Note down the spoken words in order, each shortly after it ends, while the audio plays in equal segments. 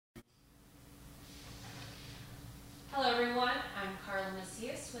Hello everyone, I'm Carla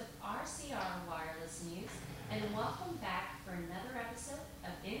Macias with RCR Wireless News and welcome back for another episode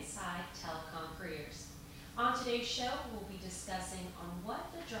of Inside Telecom Careers. On today's show, we'll be discussing on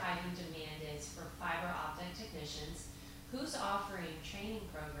what the driving demand is for fiber optic technicians, who's offering training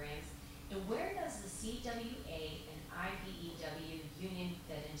programs, and where does the CWA and IBEW union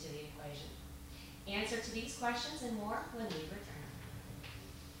fit into the equation. Answer to these questions and more when we return.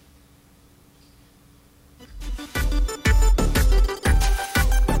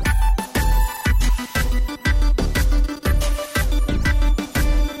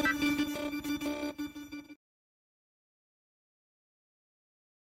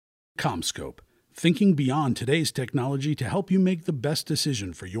 CommScope, thinking beyond today's technology to help you make the best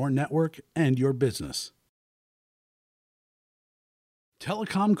decision for your network and your business.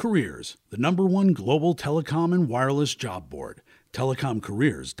 Telecom Careers, the #1 global telecom and wireless job board,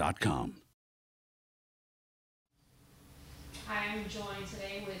 telecomcareers.com. I am joined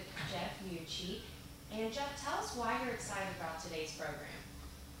today with Jeff Mucci. And Jeff, tell us why you're excited about today's program.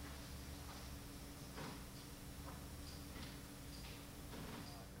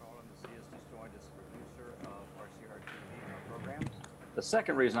 Carla Macias just joined as producer of RCR TV program. The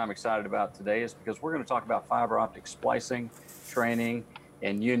second reason I'm excited about today is because we're going to talk about fiber optic splicing, training,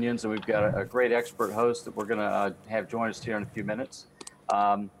 and unions, and we've got a great expert host that we're going to have join us here in a few minutes.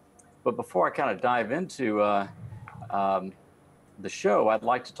 But before I kind of dive into the show, I'd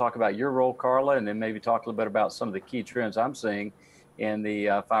like to talk about your role, Carla, and then maybe talk a little bit about some of the key trends I'm seeing in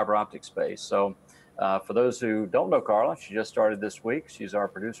the fiber optic space. So for those who don't know Carla, she just started this week. She's our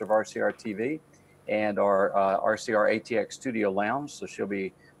producer of RCR TV and our RCR ATX Studio Lounge. So she'll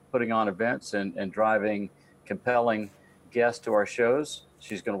be putting on events and driving compelling guests to our shows.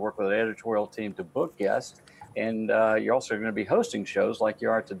 She's going to work with an editorial team to book guests. And you're also going to be hosting shows like you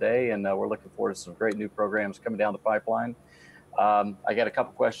are today. And we're looking forward to some great new programs coming down the pipeline. I got a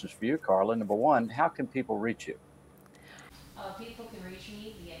couple questions for you, Carla. Number one, how can people reach you? People can reach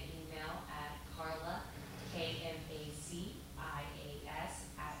me via email at Carla, KMACIAS,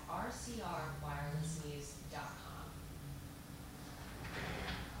 at rcrwirelessnews.com.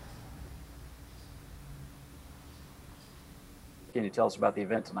 Can you tell us about the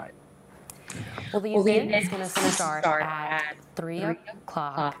event tonight? Well, the event is going to start at 3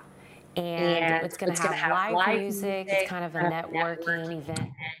 o'clock, and it's going to have live music. It's kind of a networking event.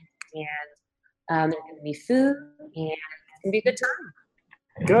 And there's going to be food, and it's going to be a good time.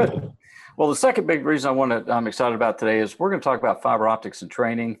 Good. Well, the second big reason I'm excited about today is we're going to talk about fiber optics and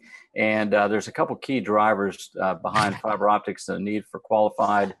training. And there's a couple key drivers behind fiber optics and the need for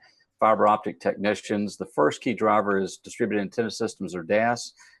qualified fiber optic technicians. The first key driver is distributed antenna systems, or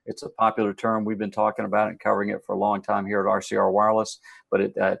DAS. It's a popular term. We've been talking about it and covering it for a long time here at RCR Wireless. But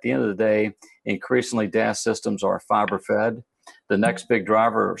at the end of the day, increasingly DAS systems are fiber fed. The next big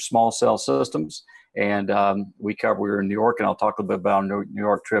driver are small cell systems. And we were in New York, and I'll talk a little bit about our New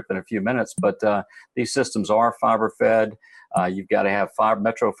York trip in a few minutes. But these systems are fiber fed. You've got to have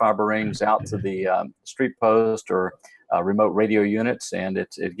metro fiber rings out to the street post or remote radio units. And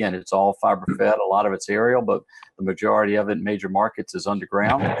it's all fiber fed. A lot of it's aerial, but the majority of it in major markets is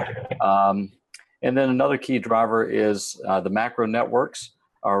underground. And then another key driver is the macro networks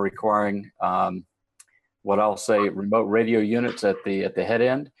are requiring what I'll say remote radio units at the head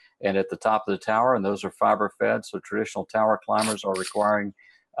end and at the top of the tower, and those are fiber fed. So traditional tower climbers are requiring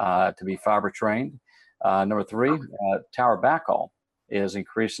to be fiber trained. Number three, tower backhaul is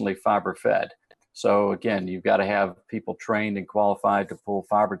increasingly fiber fed. So again, you've got to have people trained and qualified to pull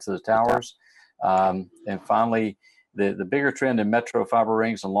fiber to the towers. And finally, the bigger trend in metro fiber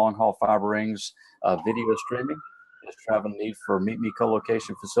rings and long haul fiber rings, video streaming is driving the need for meet-me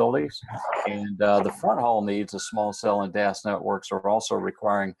co-location facilities. And the front haul needs of small cell and DAS networks are also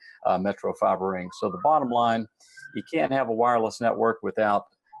requiring metro fiber rings. So the bottom line, you can't have a wireless network without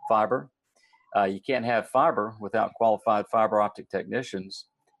fiber. You can't have fiber without qualified fiber optic technicians.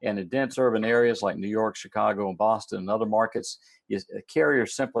 And in dense urban areas like New York, Chicago, and Boston and other markets,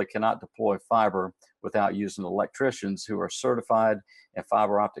 carriers simply cannot deploy fiber without using electricians who are certified in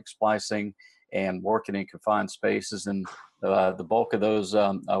fiber optic splicing and working in confined spaces. And the bulk of those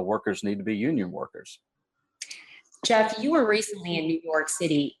workers need to be union workers. Jeff, you were recently in New York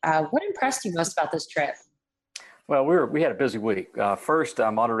City. What impressed you most about this trip? Well, we had a busy week. First,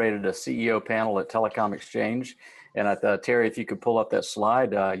 I moderated a CEO panel at Telecom Exchange. And I thought, Terry, if you could pull up that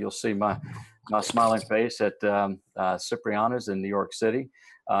slide, you'll see my smiling face at Cipriana's in New York City.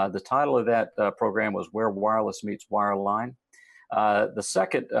 The title of that program was Where Wireless Meets Wireline. The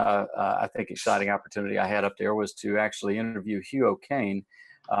second, I think, exciting opportunity I had up there was to actually interview Hugh O'Kane.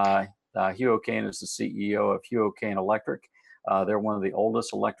 Hugh O'Kane is the CEO of Hugh O'Kane Electric. They're one of the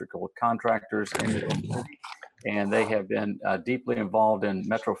oldest electrical contractors in New York City, and they have been deeply involved in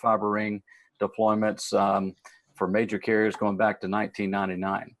metro fiber ring deployments for major carriers going back to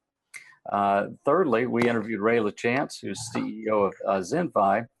 1999. Thirdly, we interviewed Ray LaChance, who's CEO of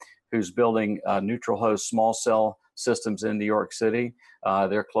Zenfi, who's building neutral host small cell systems in New York City.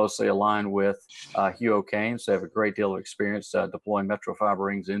 They're closely aligned with Hugh O'Kane, so they have a great deal of experience deploying metro fiber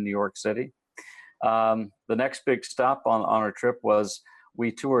rings in New York City. The next big stop on our trip was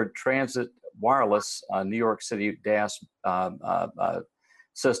we toured Transit Wireless New York City DAS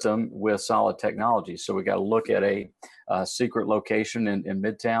system with Solid Technology. So we got to look at a secret location in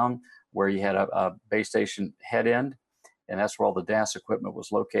Midtown where you had a base station head end, and that's where all the DAS equipment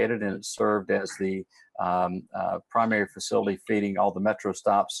was located, and it served as the primary facility feeding all the metro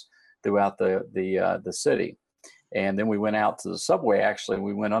stops throughout the city. And then we went out to the subway. Actually,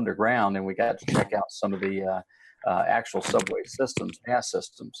 we went underground and we got to check out some of the actual subway systems, DAS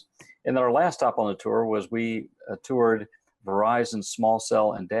systems. And then our last stop on the tour was we toured Verizon's small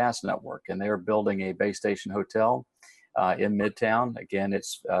cell and DAS network, and they're building a base station hotel in Midtown. Again,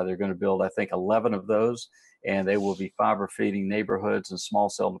 they're going to build, I think, 11 of those, and they will be fiber feeding neighborhoods and small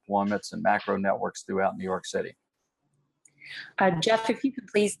cell deployments and macro networks throughout New York City. Jeff, if you could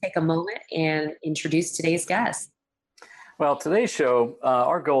please take a moment and introduce today's guest. Well, today's show,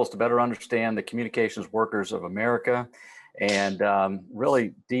 our goal is to better understand the communications workers of America and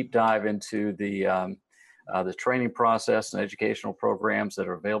really deep dive into the training process and educational programs that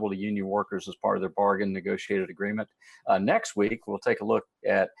are available to union workers as part of their bargain negotiated agreement. Next week, we'll take a look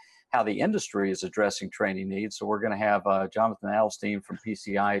at how the industry is addressing training needs. So we're going to have Jonathan Adelstein from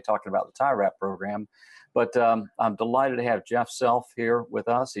PCI talking about the TIRAP program. But I'm delighted to have Jeff Self here with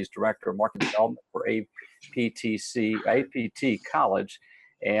us. He's Director of Market Development for APT College.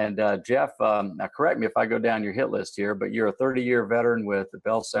 And Jeff, now correct me if I go down your hit list here, but you're a 30-year veteran with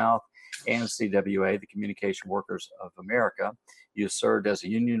Bell South and CWA, the Communication Workers of America. You served as a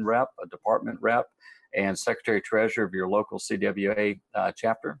union rep, a department rep, and secretary-treasurer of your local CWA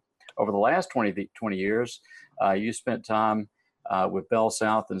chapter. Over the last 20 years, you spent time with Bell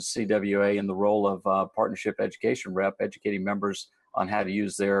South and CWA in the role of partnership education rep, educating members on how to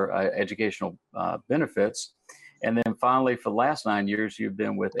use their educational benefits. And then finally, for the last 9 years, you've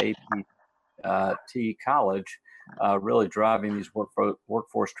been with APT College, really driving these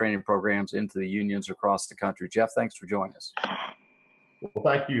workforce training programs into the unions across the country. Jeff, thanks for joining us. Well,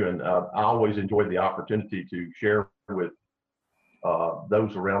 thank you. And I always enjoy the opportunity to share with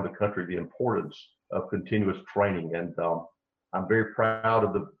those around the country the importance of continuous training. And I'm very proud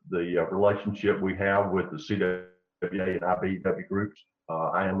of the relationship we have with the CWA and IBEW groups.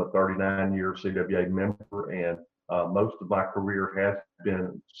 I am a 39-year CWA member, and most of my career has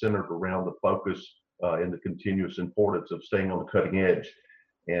been centered around the focus and the continuous importance of staying on the cutting edge.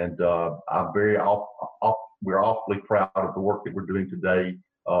 And we're awfully proud of the work that we're doing today,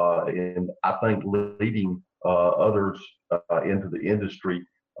 and I think leading others into the industry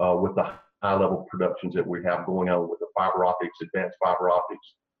with the high-level productions that we have going on with the fiber optics, advanced fiber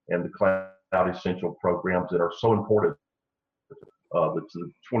optics, and the Cloud Essential programs that are so important. That's the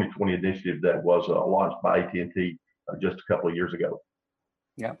 2020 initiative that was launched by AT&T just a couple of years ago.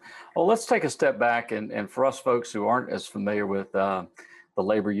 Yeah. Well, let's take a step back, and for us folks who aren't as familiar with the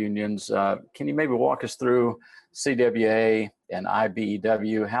labor unions, can you maybe walk us through CWA and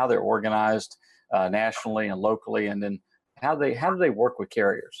IBEW, how they're organized nationally and locally, and then how do they work with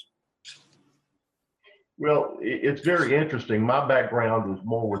carriers? Well, it's very interesting. My background is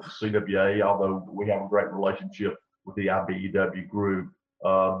more with the CWA, although we have a great relationship with the IBEW group.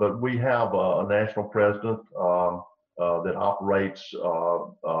 But we have a national president that operates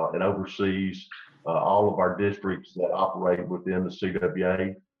and oversees all of our districts that operate within the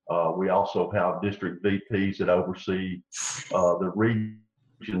CWA. We also have district VPs that oversee the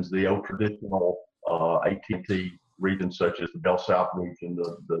regions, the old traditional AT&T regions, such as the Bell South region,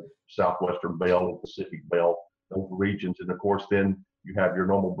 the Southwestern Bell, and Pacific Bell, those regions. And of course, then you have your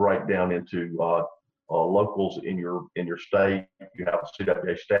normal breakdown into locals in your state. You have a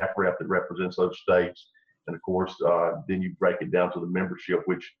CWA staff rep that represents those states. And of course, then you break it down to the membership,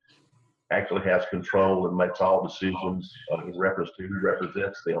 which actually has control and makes all decisions in reference to who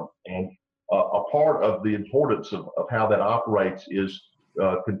represents them. And a part of the importance of how that operates is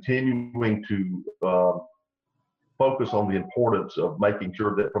continuing to focus on the importance of making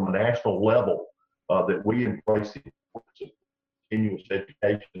sure that from a national level that we embrace the importance of continuous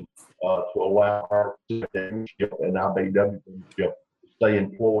education to allow our membership and IBEW membership to stay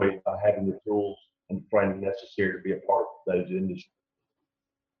employed, having the tools and the training necessary to be a part of those industries.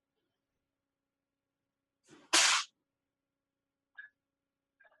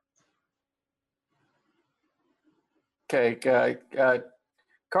 Okay,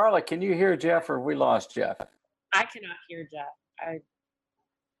 Carla, can you hear Jeff, or have we lost Jeff? I cannot hear Jeff.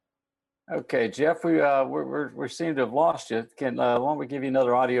 Okay, Jeff, we seem to have lost you. Why don't we give you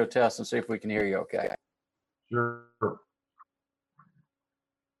another audio test and see if we can hear you okay? Sure.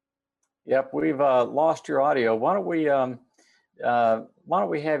 Yep, we've lost your audio. Why don't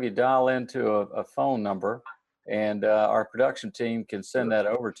we have you dial into a phone number, and our production team can send that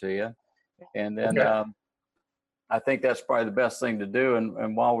over to you. And then Okay. I think that's probably the best thing to do.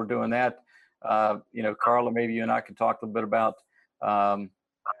 And while we're doing that, Carla, maybe you and I can talk a little bit about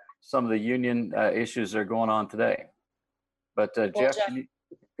some of the union issues that are going on today. But Jeff,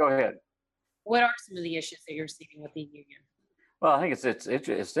 go ahead. What are some of the issues that you're seeing with the union? Well, I think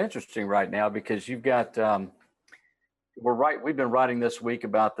it's interesting right now because you've got we've been writing this week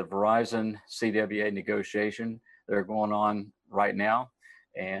about the Verizon CWA negotiation that are going on right now,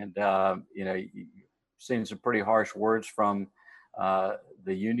 and you've seen some pretty harsh words from the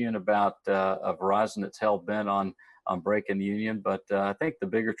union about a Verizon that's hell bent on breaking the union. But I think the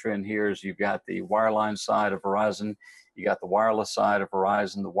bigger trend here is you've got the wireline side of Verizon, you got the wireless side of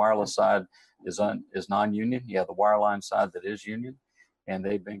Verizon. The wireless side is non-union. You have the wireline side that is union, and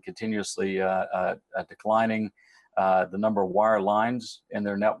they've been continuously declining the number of wire lines in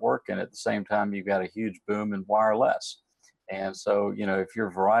their network, and at the same time you've got a huge boom in wireless. And so, if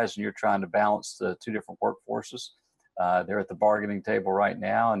you're Verizon, you're trying to balance the two different workforces. They're at the bargaining table right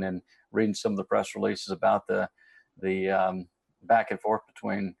now, and then reading some of the press releases about the back and forth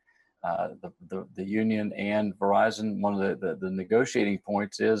between the union and Verizon. One of the negotiating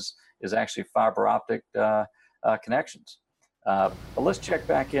points is actually fiber optic connections. But let's check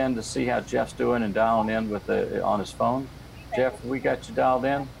back in to see how Jeff's doing and dialing in on his phone. Jeff, we got you dialed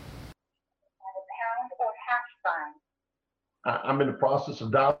in? I'm in the process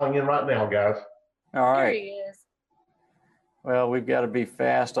of dialing in right now, guys. All right. There he is. Well, we've got to be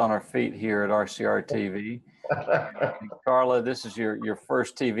fast on our feet here at RCR TV. Carla, this is your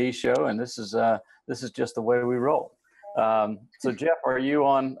first TV show, and this is just the way we roll. So Jeff, are you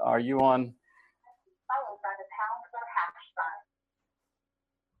on?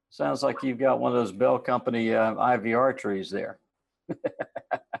 Sounds like you've got one of those Bell Company IVR trees there.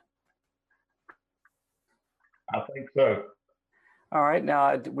 I think so. All right.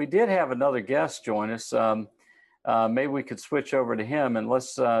 Now, we did have another guest join us. Maybe we could switch over to him, and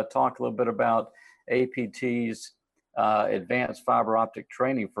let's talk a little bit about APT's advanced fiber optic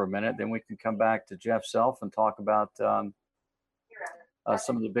training for a minute. Then we can come back to Jeff Self and talk about some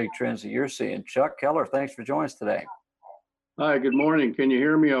of the big trends that you're seeing. Chuck Keller, thanks for joining us today. Hi, good morning. Can you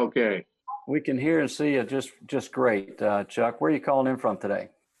hear me okay? We can hear and see you just great. Chuck, where are you calling in from today?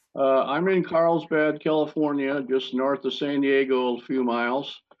 I'm in Carlsbad, California, just north of San Diego, a few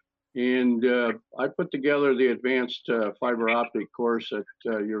miles. And I put together the advanced fiber optic course that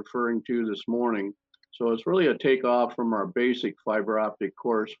you're referring to this morning. So it's really a takeoff from our basic fiber optic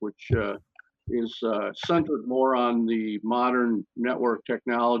course, which is centered more on the modern network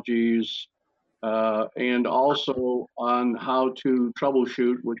technologies and also on how to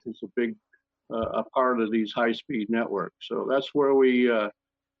troubleshoot, which is a big a part of these high-speed networks. So that's where we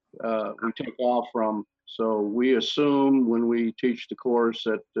take off from. So we assume when we teach the course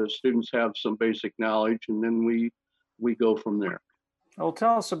that the students have some basic knowledge, and then we go from there. Well,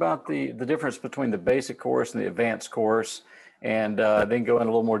 tell us about the difference between the basic course and the advanced course, and then go into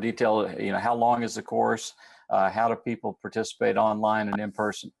a little more detail. How long is the course? How do people participate online and in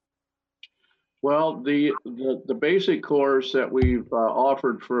person? Well, the basic course that we've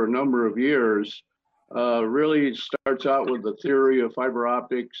offered for a number of years really starts out with the theory of fiber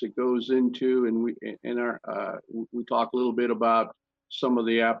optics. It goes into, and we talk a little bit about some of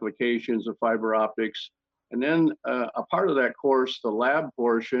the applications of fiber optics. And then a part of that course, the lab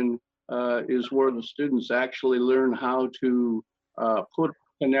portion, is where the students actually learn how to put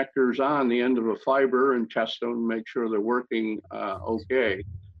connectors on the end of a fiber and test them and make sure they're working okay.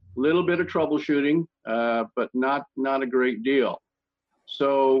 A little bit of troubleshooting, but not a great deal.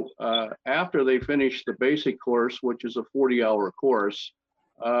 So after they finish the basic course, which is a 40-hour course,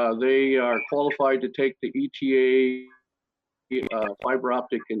 they are qualified to take the ETA fiber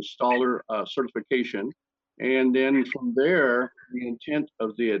optic installer certification. And then from there, the intent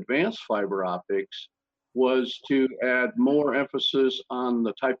of the advanced fiber optics was to add more emphasis on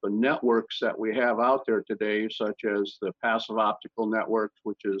the type of networks that we have out there today, such as the passive optical networks,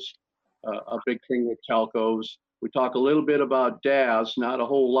 which is a big thing with telcos. We talk a little bit about DAS, not a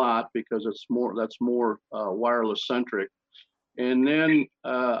whole lot because that's more wireless centric. And then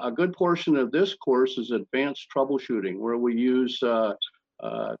a good portion of this course is advanced troubleshooting, where we use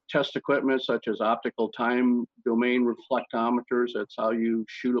test equipment such as optical time domain reflectometers. That's how you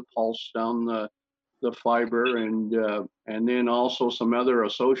shoot a pulse down the fiber, and then also some other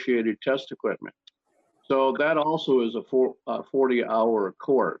associated test equipment. So that also is a 40-hour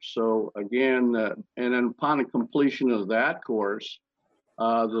course. So again, and then upon completion of that course,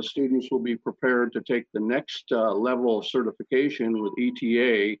 the students will be prepared to take the next level of certification with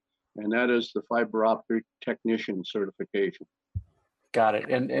ETA, and that is the fiber optic technician certification. Got it.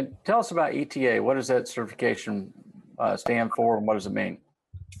 And tell us about ETA. What does that certification stand for, and what does it mean?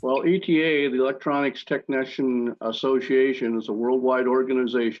 Well, ETA, the Electronics Technician Association, is a worldwide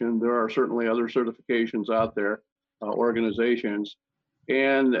organization. There are certainly other certifications out there, organizations,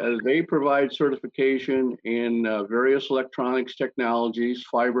 and they provide certification in various electronics technologies,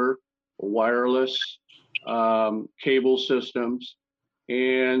 fiber, wireless, cable systems,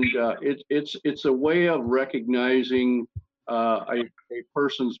 and it's a way of recognizing a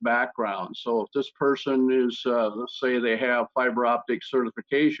person's background. So if this person is, let's say they have fiber optic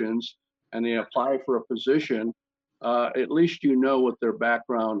certifications and they apply for a position, at least you know what their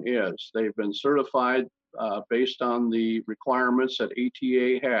background is. They've been certified based on the requirements that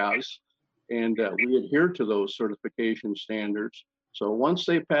ETA has, and we adhere to those certification standards. So once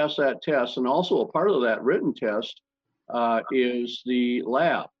they pass that test, and also a part of that written test is the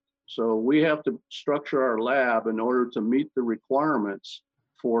lab. So we have to structure our lab in order to meet the requirements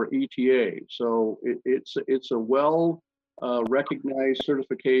for ETA. So it's a well recognized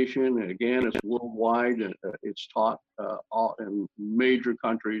certification, and again, it's worldwide, and it's taught in major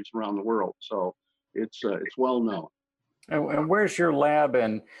countries around the world. So it's well known. And where's your lab?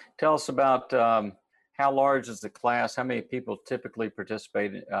 And tell us about how large is the class? How many people typically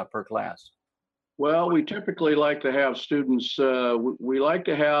participate per class? Well, we typically like to have students, we like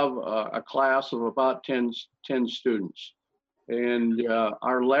to have a class of about 10 students. And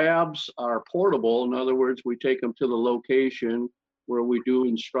our labs are portable. In other words, we take them to the location where we do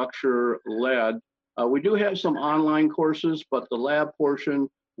instructor-led. We do have some online courses, but the lab portion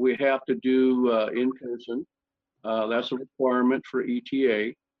we have to do in person. That's a requirement for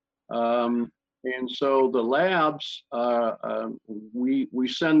ETA. And so the labs, we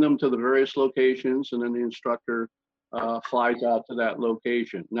send them to the various locations, and then the instructor flies out to that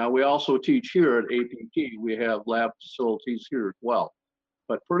location. Now, we also teach here at APT. We have lab facilities here as well.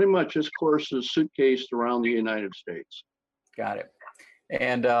 But pretty much this course is suitcased around the United States. Got it.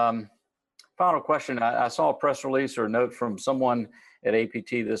 And final question, I saw a press release or a note from someone at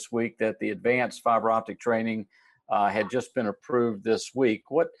APT this week that the advanced fiber optic training had just been approved this week.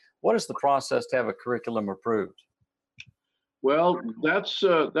 What is the process to have a curriculum approved? Well,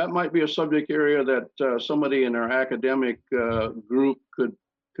 that might be a subject area that somebody in our academic group could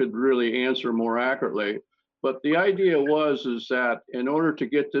really answer more accurately. But the idea is that in order to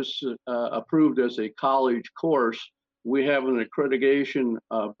get this approved as a college course, we have an accreditation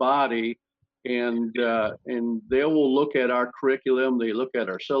body, and they will look at our curriculum. They look at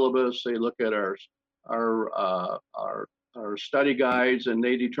our syllabus. They look at our study guides, and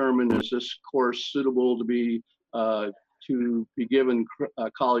they determine, is this course suitable to be given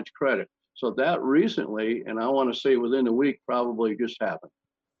college credit. So that recently, and I want to say within a week, probably just happened.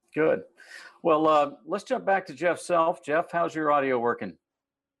 Good. Well, let's jump back to Jeff Self. Jeff, how's your audio working?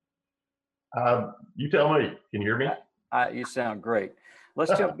 You tell me. Can you hear me? You sound great.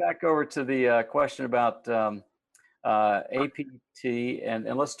 Let's jump back over to the question about APT,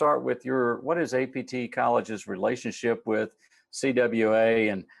 and let's start with what is APT College's relationship with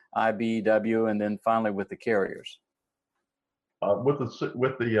CWA and IBEW, and then finally with the carriers?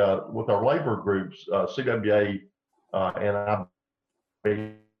 With our labor groups, CWA and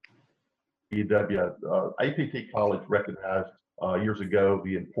IBEW, APT College recognized years ago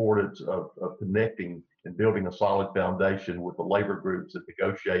the importance of connecting and building a solid foundation with the labor groups that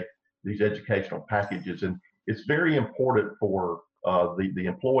negotiate these educational packages. And it's very important for the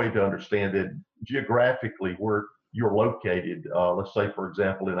employee to understand that geographically where you're located, let's say, for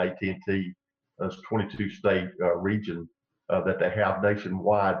example, in AT&T, 22-state region that they have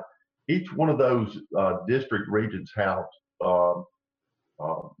nationwide, each one of those district regions have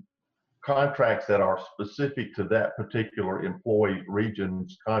contracts that are specific to that particular employee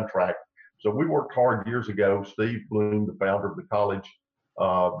region's contract. So we worked hard years ago. Steve Bloom, the founder of the college,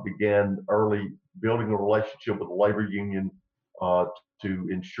 began early building a relationship with the labor union to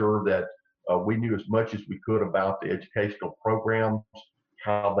ensure that we knew as much as we could about the educational programs,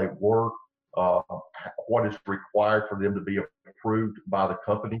 how they work, what is required for them to be approved by the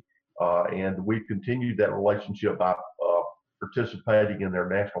company. And we continued that relationship by participating in their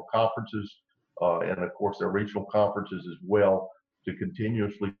national conferences and, of course, their regional conferences as well. to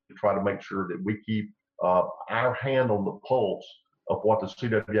continuously try to make sure that we keep our hand on the pulse of what the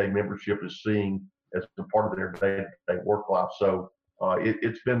CWA membership is seeing as a part of their day-to-day work life. So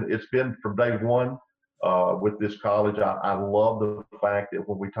it's been from day one with this college. I love the fact that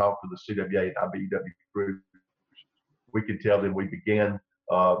when we talk to the CWA and IBEW group, we can tell them we began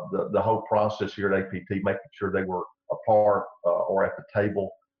the whole process here at APT, making sure they were a part or at the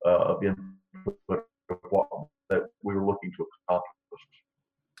table of input of what that we were looking to accomplish.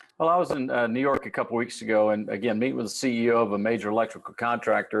 Well, I was in New York a couple weeks ago, and again, meeting with the CEO of a major electrical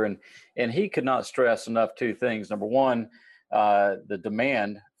contractor, and he could not stress enough two things. Number one, the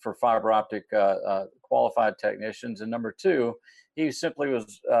demand for fiber optic qualified technicians, and number two, he simply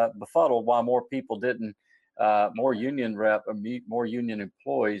was befuddled why more people didn't, more union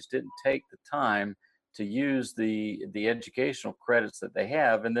employees didn't take the time to use the educational credits that they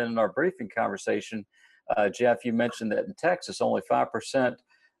have. And then in our briefing conversation, Jeff, you mentioned that in Texas, only 5%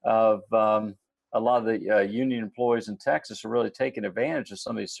 of a lot of the union employees in Texas are really taking advantage of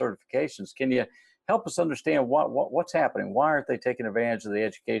some of these certifications. Can you help us understand what's happening? Why aren't they taking advantage of the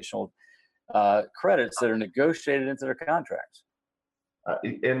educational credits that are negotiated into their contracts?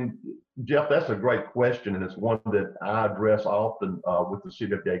 And Jeff, that's a great question, and it's one that I address often with the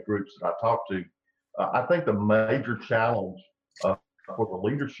CWA groups that I talk to. I think the major challenge for the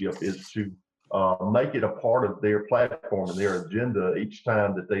leadership is to make it a part of their platform and their agenda each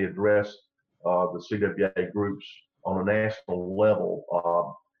time that they address the CWA groups on a national level.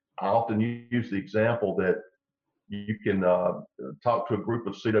 I often use the example that you can talk to a group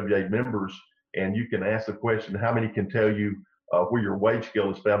of CWA members and you can ask the question, how many can tell you where your wage scale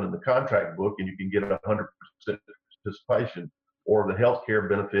is found in the contract book, and you can get 100% participation, or the healthcare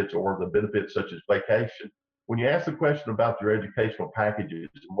benefits, or the benefits such as vacation. When you ask the question about your educational packages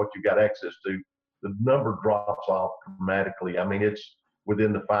and what you got access to, the number drops off dramatically. I mean, it's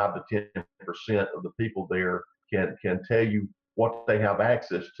within the 5 to 10% of the people there can tell you what they have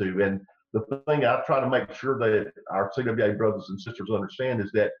access to. And the thing I try to make sure that our CWA brothers and sisters understand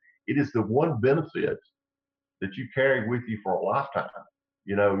is that it is the one benefit that you carry with you for a lifetime.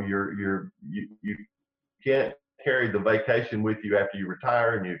 You know, you can't carry the vacation with you after you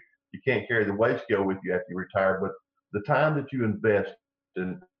retire, and you can't carry the wage scale with you after you retire, but the time that you invest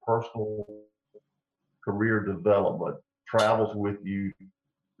in personal career development travels with you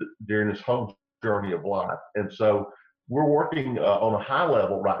during this whole journey of life. And so we're working on a high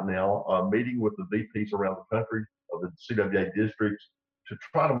level right now, meeting with the VPs around the country of the CWA districts to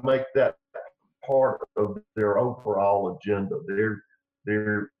try to make that part of their overall agenda.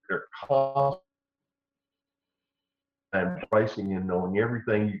 They're constantly embracing and knowing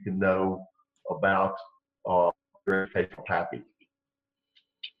everything you can know about their educational package.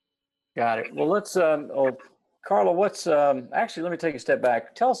 Got it. Well, let's, Carla, what's, actually, let me take a step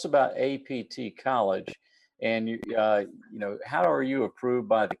back. Tell us about APT College, and you know, how are you approved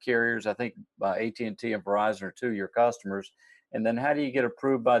by the carriers? I think AT&T and Verizon are two of your customers. And then how do you get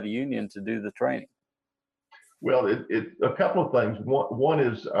approved by the union to do the training? Well, a couple of things. One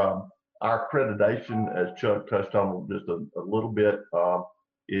is our accreditation, as Chuck touched on just a little bit,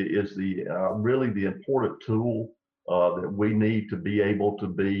 is the really the important tool that we need to be able to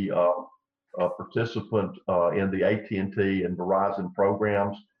be a participant in the AT&T and Verizon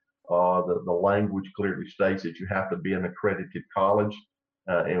programs. The language clearly states that you have to be an accredited college,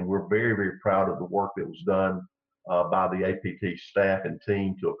 and we're very, very proud of the work that was done by the APT staff and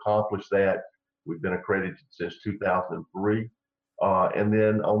team to accomplish that. We've been accredited since 2003. And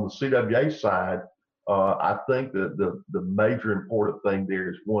then on the CWA side, I think that the major important thing there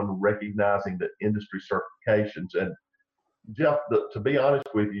is, one, recognizing the industry certifications. And Jeff, to be honest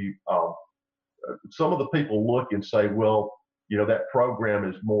with you, some of the people look and say, well, you know, that program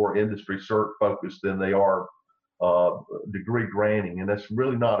is more industry cert focused than they are degree granting. And that's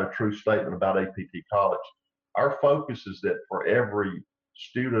really not a true statement about APT College. Our focus is that for every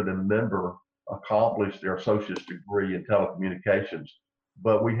student and member accomplish their associate's degree in telecommunications.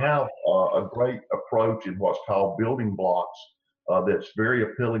 But we have a great approach in what's called building blocks that's very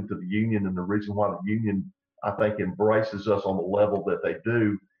appealing to the union. And the reason why the union, I think, embraces us on the level that they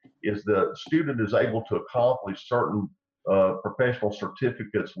do is the student is able to accomplish certain professional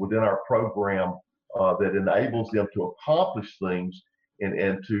certificates within our program that enables them to accomplish things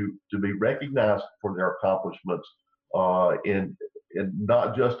and to be recognized for their accomplishments in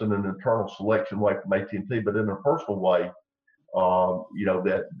not just in an internal selection way from AT&T, but in a personal way, you know,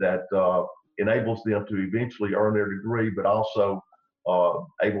 that enables them to eventually earn their degree, but also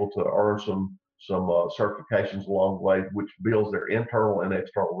able to earn some certifications along the way, which builds their internal and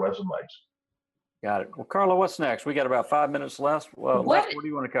external resumes. Got it. Well, Carla, what's next? We got about 5 minutes left. Well, What- what do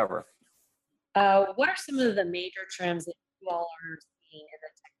you want to cover? What are some of the major trends that you all are seeing in the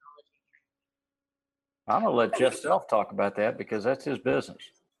technology? I'm going to let Jeff Self talk about that because that's his business.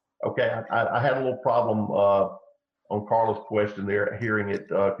 Okay, I had a little problem on Carla's question there, hearing it.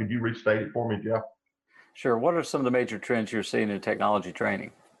 Could you restate it for me, Jeff? Sure. What are some of the major trends you're seeing in technology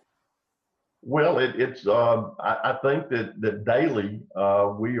training? Well, I think that daily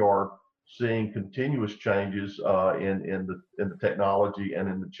we are seeing continuous changes in the technology and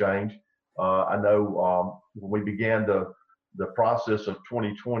in the change. I know when we began the process of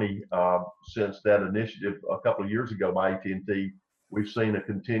 2020, since that initiative a couple of years ago by AT&T, we've seen a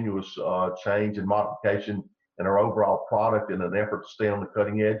continuous change and modification in our overall product in an effort to stay on the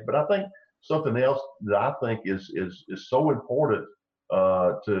cutting edge. But I think something else that I think is so important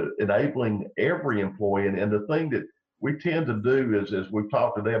to enabling every employee, and the thing that we tend to do is, as we've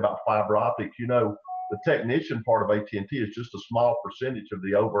talked today about fiber optics, you know, the technician part of AT&T is just a small percentage of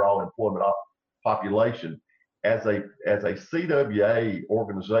the overall employment population. As a CWA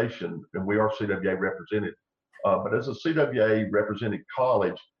organization, and we are CWA represented, but as a CWA represented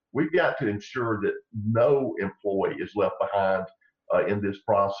college, we've got to ensure that no employee is left behind in this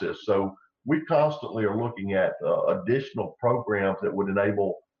process. So we constantly are looking at additional programs that would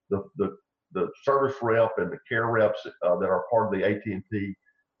enable the service rep and the care reps that are part of the AT&T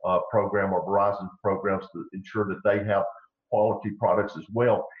program or Verizon programs to ensure that they have quality products as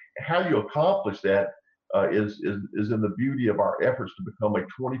well. How you accomplish that is in the beauty of our efforts to become a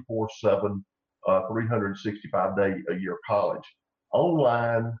 24/7, 365-day-a-year college.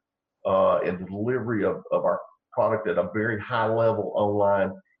 Online and the delivery of our product at a very high level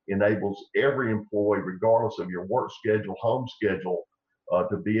online enables every employee, regardless of your work schedule, home schedule,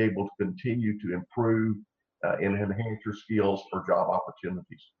 to be able to continue to improve and enhance your skills for job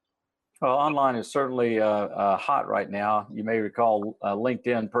opportunities. Well, online is certainly hot right now. You may recall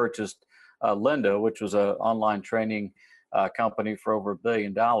LinkedIn purchased Lynda, which was an online training company for over $1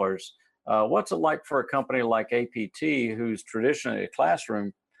 billion. What's it like for a company like APT, who's traditionally a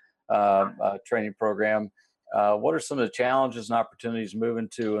classroom training program? What are some of the challenges and opportunities moving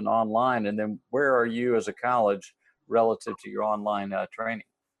to an online? And then where are you as a college relative to your online training?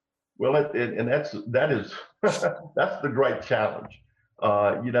 Well, that is that's the great challenge.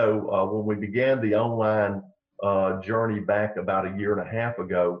 You know, when we began the online journey back about 1.5 years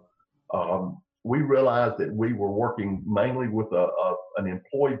ago, we realized that we were working mainly with an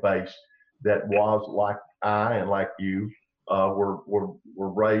employee base that was like I and like you were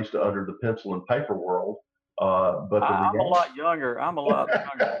raised under the pencil and paper world. But I'm a lot younger. I'm a lot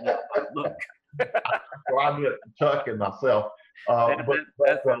younger than that. Look. Well, I met Chuck and myself.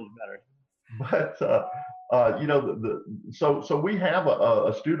 That sounds better. But you know, so we have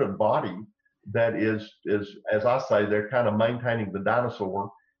a student body that is, as I say, they're kind of maintaining the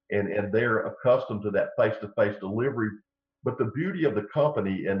dinosaur, and they're accustomed to that face-to-face delivery. But the beauty of the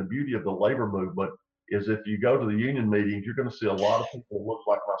company and the beauty of the labor movement is, if you go to the union meetings, you're going to see a lot of people who look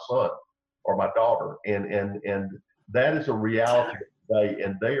like my son or my daughter, and that is a reality today,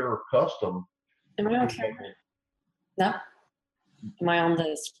 and they are accustomed. Am I on camera? No. Am I on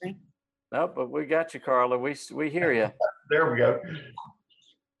the screen? No, but we got you, Carla. We hear you. There we go.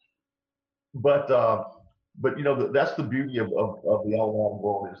 But you know, that's the beauty of the online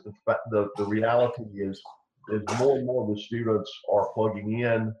world, is the reality is more and more of the students are plugging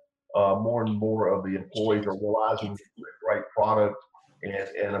in, more and more of the employees are realizing it's a great product,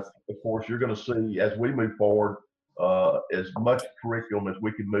 and of course you're going to see, as we move forward, as much curriculum as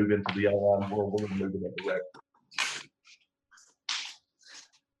we can move into the online world, we're going to move in that direction.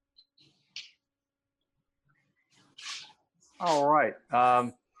 All right,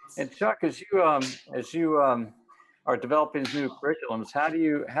 and Chuck, as you are developing these new curriculums, how do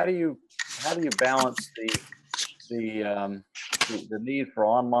you balance the need for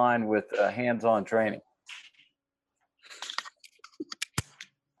online with hands-on training?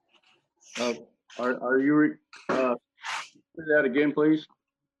 Are you say that again, please?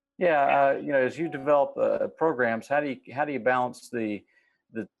 Yeah, you know, as you develop programs, how do you balance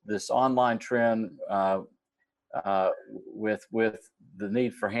this online trend with the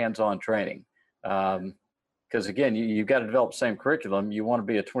need for hands-on training? Because again, you've got to develop the same curriculum. You want to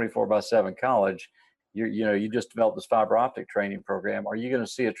be a 24/7 college. You just developed this fiber optic training program. Are you going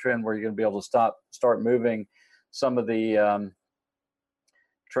to see a trend where you're going to be able to start moving some of the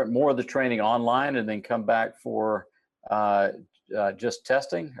more of the training online and then come back for just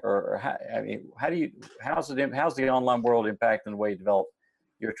testing? Or how's the online world impacting the way you develop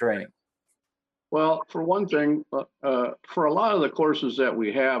your training? Well, for one thing, for a lot of the courses that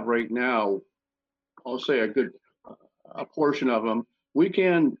we have right now, I'll say a portion of them, we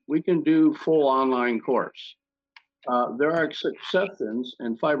can do full online course. There are exceptions,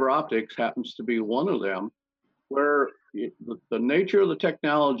 and fiber optics happens to be one of them, where the nature of the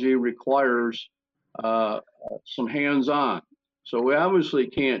technology requires some hands-on. So we obviously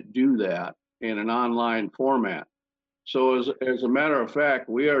can't do that in an online format. So as a matter of fact,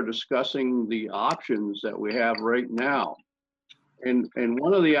 we are discussing the options that we have right now. And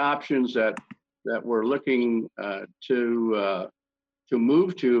one of the options that we're looking to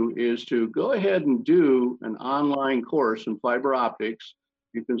move to is to go ahead and do an online course in fiber optics.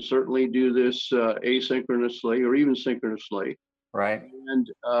 You can certainly do this asynchronously or even synchronously. Right.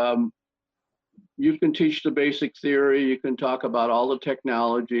 And you can teach the basic theory. You can talk about all the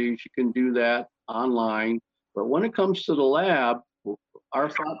technologies. You can do that online. But when it comes to the lab, our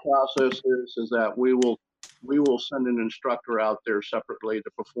thought process is that we will send an instructor out there separately to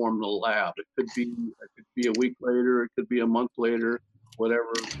perform the lab. It could be a week later. It could be a month later.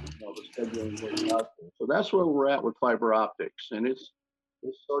 Whatever the scheduling is out there. So that's where we're at with fiber optics, and it's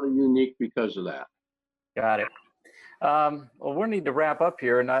sort of unique because of that. Got it. Well, we need to wrap up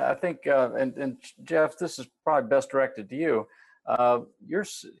here, and I think, and Jeff, this is probably best directed to you. You're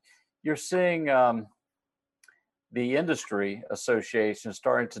seeing the industry association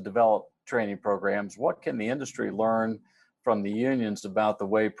starting to develop training programs. What can the industry learn from the unions about the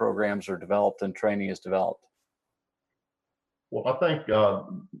way programs are developed and training is developed? Well, I think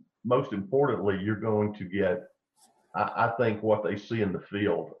most importantly, you're going to get, I think, what they see in the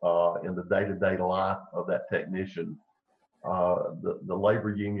field, in the day-to-day life of that technician. The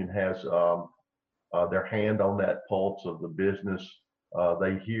labor union has their hand on that pulse of the business.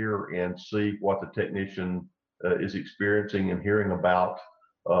 They hear and see what the technician is experiencing and hearing about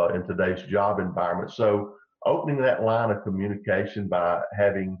in today's job environment. So opening that line of communication by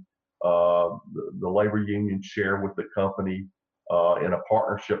having the labor union share with the company in a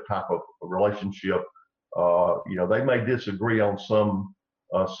partnership type of relationship. They may disagree on some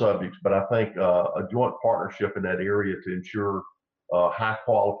subjects, but I think a joint partnership in that area to ensure high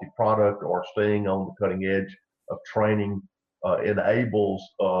quality product or staying on the cutting edge of training enables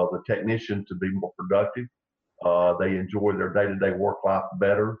the technician to be more productive. They enjoy their day-to-day work life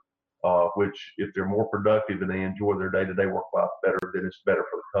better, which if they're more productive and they enjoy their day-to-day work life better, then it's better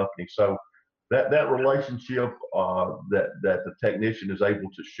for the company. So that relationship that the technician is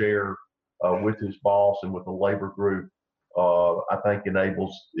able to share with his boss and with the labor group, I think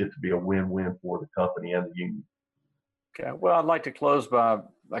enables it to be a win-win for the company and the union. Okay. Well, I'd like to close by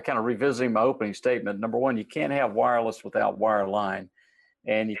kind of revisiting my opening statement. Number one, you can't have wireless without wireline,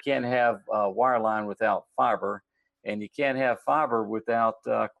 and you can't have wireline without fiber, and you can't have fiber without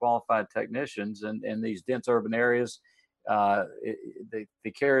qualified technicians. And in these dense urban areas, the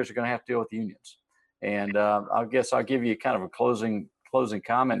carriers are going to have to deal with unions. And I guess I'll give you kind of a closing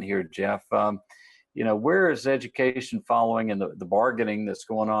comment here, Jeff. Where is education following in the bargaining that's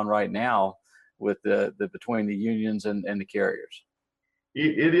going on right now with the between the unions and the carriers?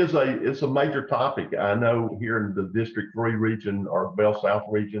 It's a major topic. I know here in the District 3 region or Bell South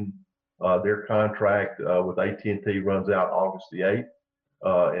region, their contract with AT&T runs out August the 8th.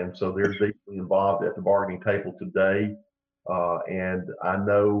 And so they're deeply involved at the bargaining table today. And I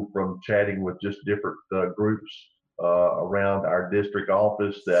know from chatting with just different groups around our district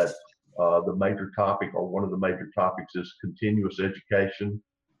office that the major topic or one of the major topics is continuous education,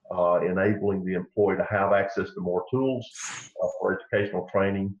 enabling the employee to have access to more tools for educational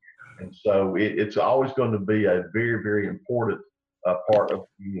training. And so it's always going to be a very, very important part of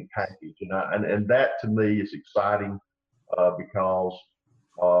the union package. And that to me is exciting because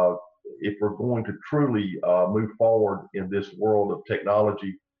if we're going to truly move forward in this world of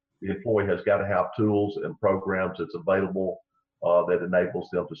technology, the employee has got to have tools and programs that's available that enables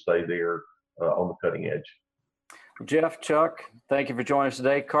them to stay there on the cutting edge. Jeff, Chuck, thank you for joining us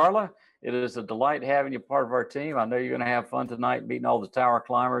today. Carla, it is a delight having you part of our team. I know you're going to have fun tonight meeting all the tower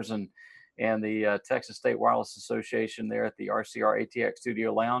climbers and the Texas State Wireless Association there at the RCR ATX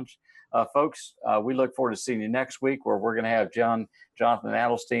Studio Lounge. Folks, we look forward to seeing you next week, where we're going to have Jonathan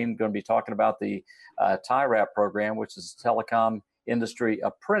Adelstein going to be talking about the TIRAP program, which is a telecom industry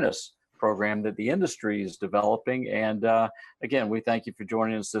apprentice program that the industry is developing. And again, we thank you for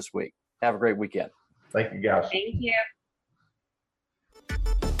joining us this week. Have a great weekend. Thank you, guys. Thank you.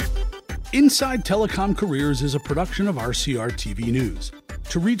 Inside Telecom Careers is a production of RCR TV News.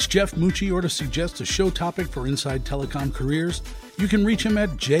 To reach Jeff Mucci or to suggest a show topic for Inside Telecom Careers, you can reach him at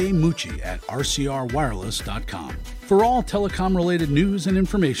jmucci@rcrwireless.com. For all telecom-related news and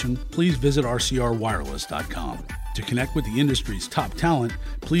information, please visit rcrwireless.com. To connect with the industry's top talent,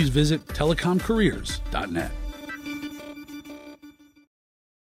 please visit telecomcareers.net.